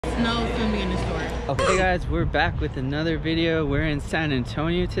no filming in the store. Okay guys, we're back with another video. We're in San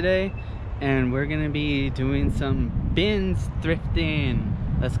Antonio today and we're gonna be doing some bins thrifting.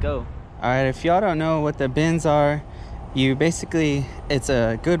 Let's go. All right, if y'all don't know what the bins are, it's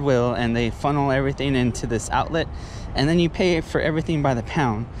a Goodwill and they funnel everything into this outlet and then you pay for everything by the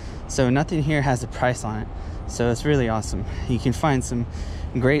pound. So nothing here has a price on it. So it's really awesome. You can find some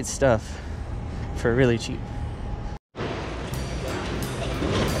great stuff for really cheap.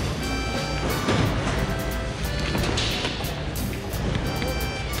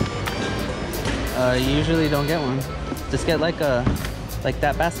 You usually don't get one. Just get like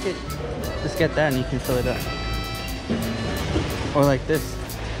that basket. Just get that and you can fill it up. Or like this.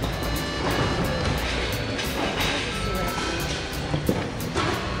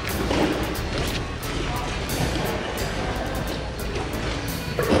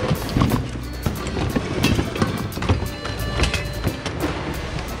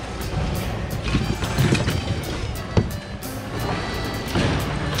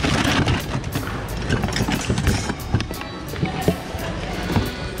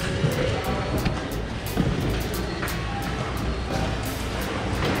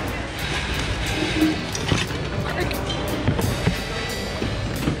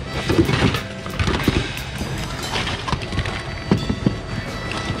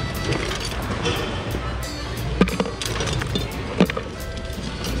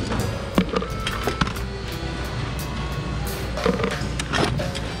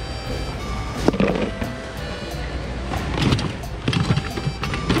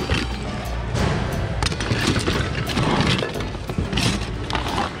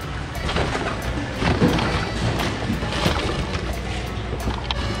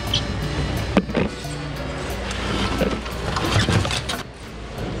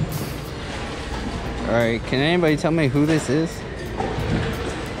 Alright, can anybody tell me who this is?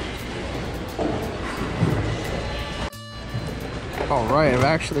 Alright, I've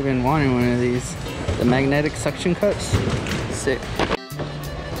actually been wanting one of these. The magnetic suction cups. Sick.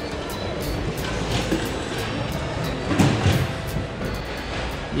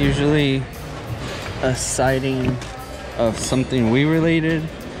 Usually a sighting of something we related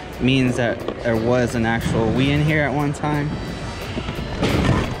means that there was an actual we in here at one time.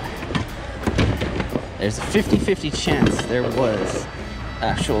 There's a 50-50 chance there was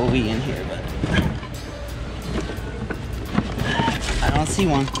actual we in here, but I don't see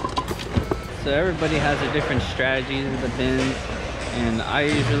one. So everybody has a different strategy with the bins, and I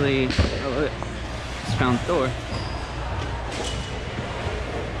usually just found Thor.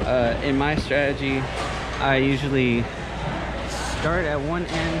 In my strategy, I usually start at one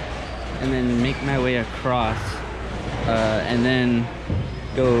end and then make my way across, and then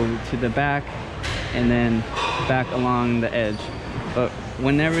go to the back and then back along the edge. But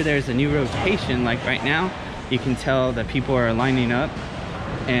whenever there's a new rotation, like right now, you can tell that people are lining up,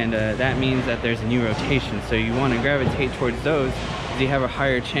 and that means that there's a new rotation. So you want to gravitate towards those because you have a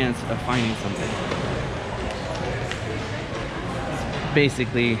higher chance of finding something.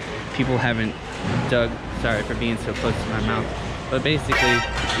 People haven't dug, sorry for being so close to my mouth, but basically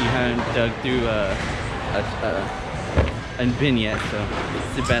you haven't dug through a bin yet, so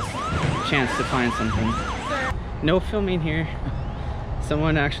it's the best chance to find something. No filming here.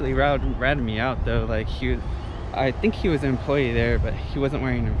 Someone actually ratted me out though. Like I think he was an employee there, but he wasn't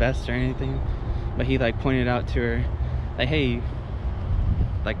wearing a vest or anything. But he like pointed out to her, like, hey,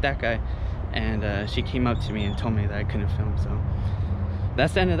 like that guy. And she came up to me and told me that I couldn't film. So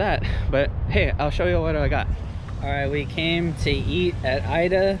that's the end of that. But hey, I'll show you what I got. All right, we came to eat at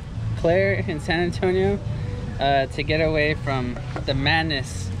Ida Claire in San Antonio to get away from the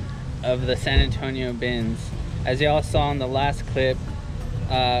madness of the San Antonio bins. As y'all saw in the last clip,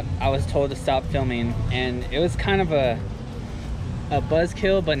 I was told to stop filming, and it was kind of a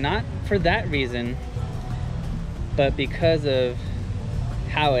buzzkill, but not for that reason, but because of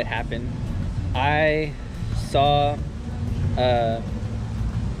how it happened. I saw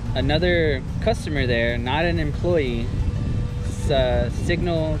another customer there, not an employee,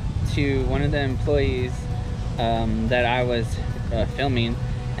 signal to one of the employees that I was filming,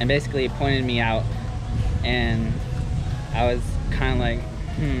 and basically pointed me out, and I was kind of like,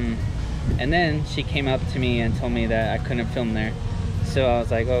 and then she came up to me and told me that I couldn't film there. So I was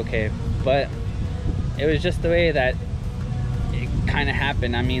like, okay, but it was just the way that it kind of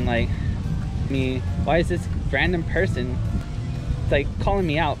happened. I mean, like, why is this random person like calling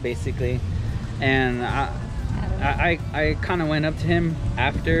me out basically? And I kind of went up to him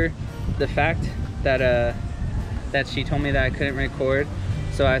after the fact that she told me that I couldn't record.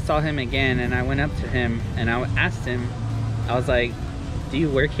 So I saw him again and I went up to him and I asked him, I was like, do you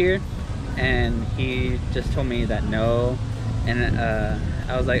work here? And he just told me that no. And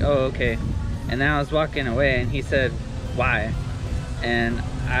I was like, oh, okay. And then I was walking away and he said, why? And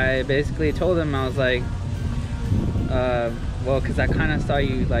I basically told him, I was like, well, because I kind of saw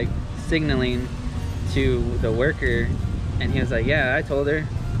you like signaling to the worker. And he was like, yeah, I told her.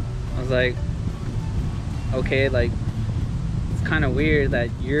 I was like, okay, like, it's kind of weird that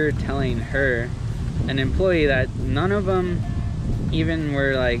you're telling her, an employee, that none of them even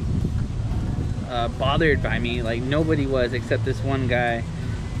were like bothered by me. Like, nobody was except this one guy.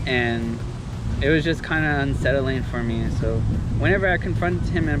 And it was just kind of unsettling for me. So whenever I confronted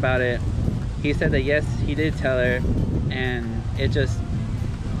him about it, he said that yes, he did tell her. And it just,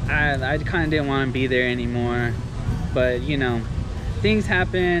 I kind of didn't want to be there anymore. But you know, things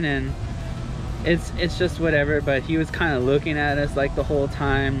happen and it's just whatever. But he was kind of looking at us like the whole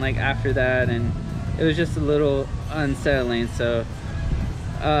time, like after that, and it was just a little unsettling. So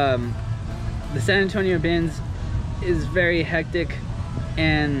the San Antonio bins is very hectic,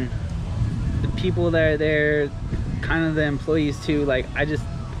 and the people that are there, kind of the employees too, like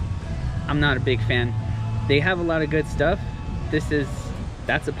I'm not a big fan. They have a lot of good stuff.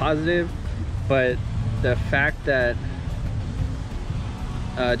 That's a positive, but the fact that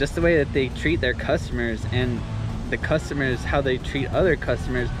just the way that they treat their customers and the customers, how they treat other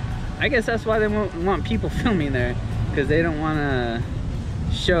customers, I guess that's why they won't want people filming there, because they don't want to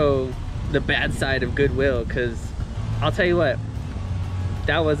show the bad side of Goodwill. Because I'll tell you what,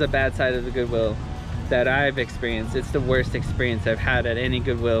 that was a bad side of the Goodwill that I've experienced. It's the worst experience I've had at any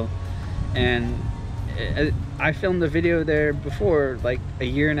Goodwill. And I filmed a video there before, like a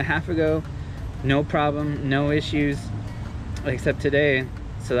year and a half ago, no problem, no issues, except today.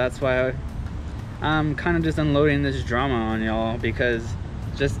 So that's why I'm kind of just unloading this drama on y'all, because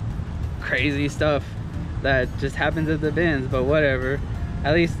just crazy stuff that just happens at the bins. But whatever,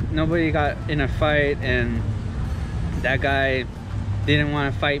 at least nobody got in a fight, and that guy didn't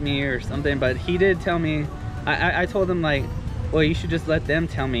want to fight me or something. But he did tell me, I told him like, well, you should just let them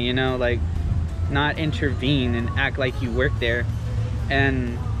tell me, you know, like not intervene and act like you work there.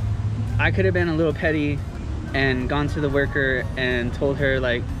 And I could have been a little petty and gone to the worker and told her,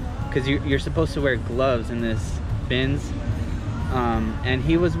 like, because you're supposed to wear gloves in this bins, and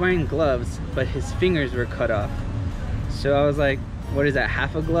he was wearing gloves but his fingers were cut off. So I was like, what is that,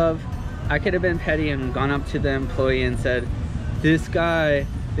 half a glove? I could have been petty and gone up to the employee and said, this guy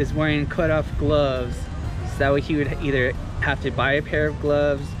is wearing cut off gloves, so that way he would either have to buy a pair of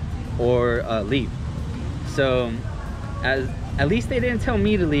gloves or leave. So at least they didn't tell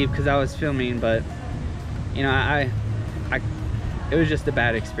me to leave because I was filming. But you know, it was just a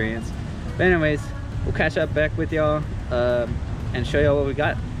bad experience. But anyways, we'll catch up back with y'all and show y'all what we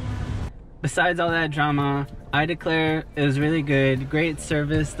got. Besides all that drama, I declare it was really good. Great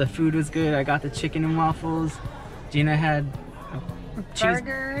service. The food was good. I got the chicken and waffles. Gina had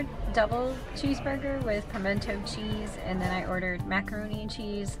burger, double cheeseburger with pimento cheese, and then I ordered macaroni and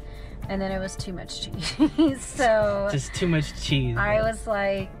cheese, and then it was too much cheese. So just too much cheese. I was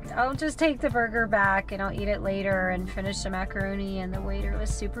like, I'll just take the burger back and I'll eat it later and finish the macaroni. And the waiter was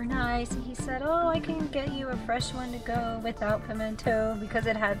super nice, and he said, oh, I can get you a fresh one to go without pimento, because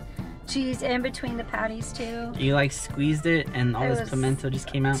it had cheese in between the patties too. You like squeezed it and all this pimento just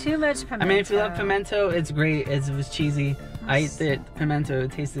came out. Too much pimento. I mean, if you love pimento, it's great. It was cheesy. I ate it, pimento,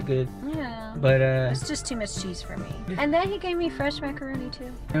 it tasted good. Yeah. But it's just too much cheese for me. And then he gave me fresh macaroni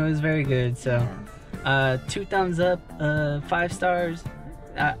too. It was very good. So yeah. 2 thumbs up, 5 stars.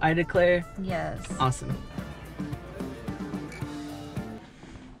 I declare. Yes. Awesome.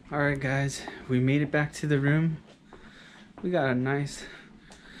 Alright guys, we made it back to the room. We got a nice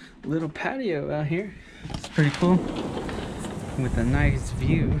little patio out here. It's pretty cool, with a nice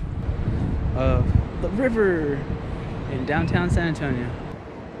view of the river in downtown San Antonio.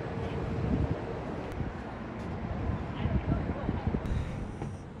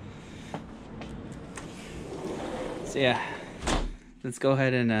 So yeah, let's go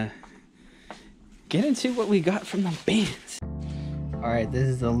ahead and get into what we got from the bins. Alright, this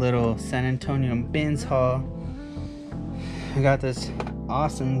is a little San Antonio bins haul. I got this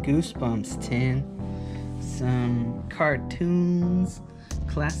awesome Goosebumps tin, some cartoons,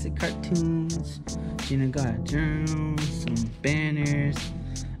 classic cartoons. Gina got a journal, some banners.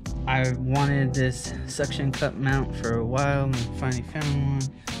 I wanted this suction cup mount for a while and finally found one.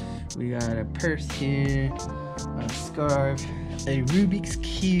 We got a purse here, a scarf, a Rubik's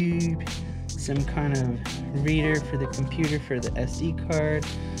Cube, some kind of reader for the computer for the SD card,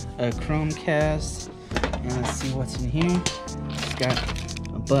 a Chromecast, and let's see what's in here. It's got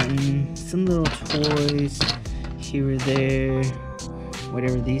a button, some little toys here or there,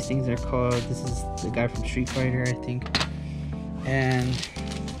 whatever these things are called. This is the guy from Street Fighter, I think. And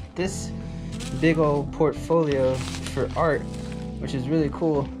this big old portfolio for art, which is really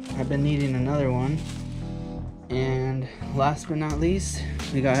cool. I've been needing another one. And last but not least,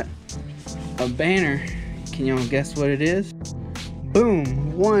 we got a banner. Can y'all guess what it is?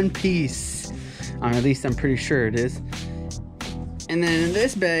 Boom, One Piece. At least I'm pretty sure it is. And then in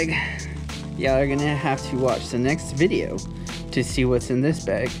this bag, y'all are gonna have to watch the next video to see what's in this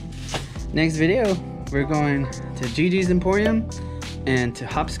bag. Next video, we're going to Gigi's Emporium and to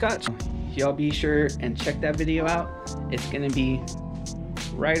Hopscotch. Y'all be sure and check that video out. It's gonna be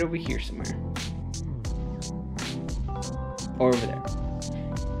right over here somewhere. Or over there.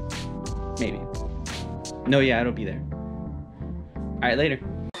 Maybe. No, yeah, it'll be there. Alright, later.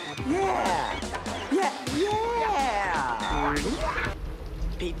 Yeah!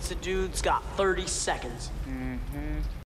 Pizza dude's got 30 seconds.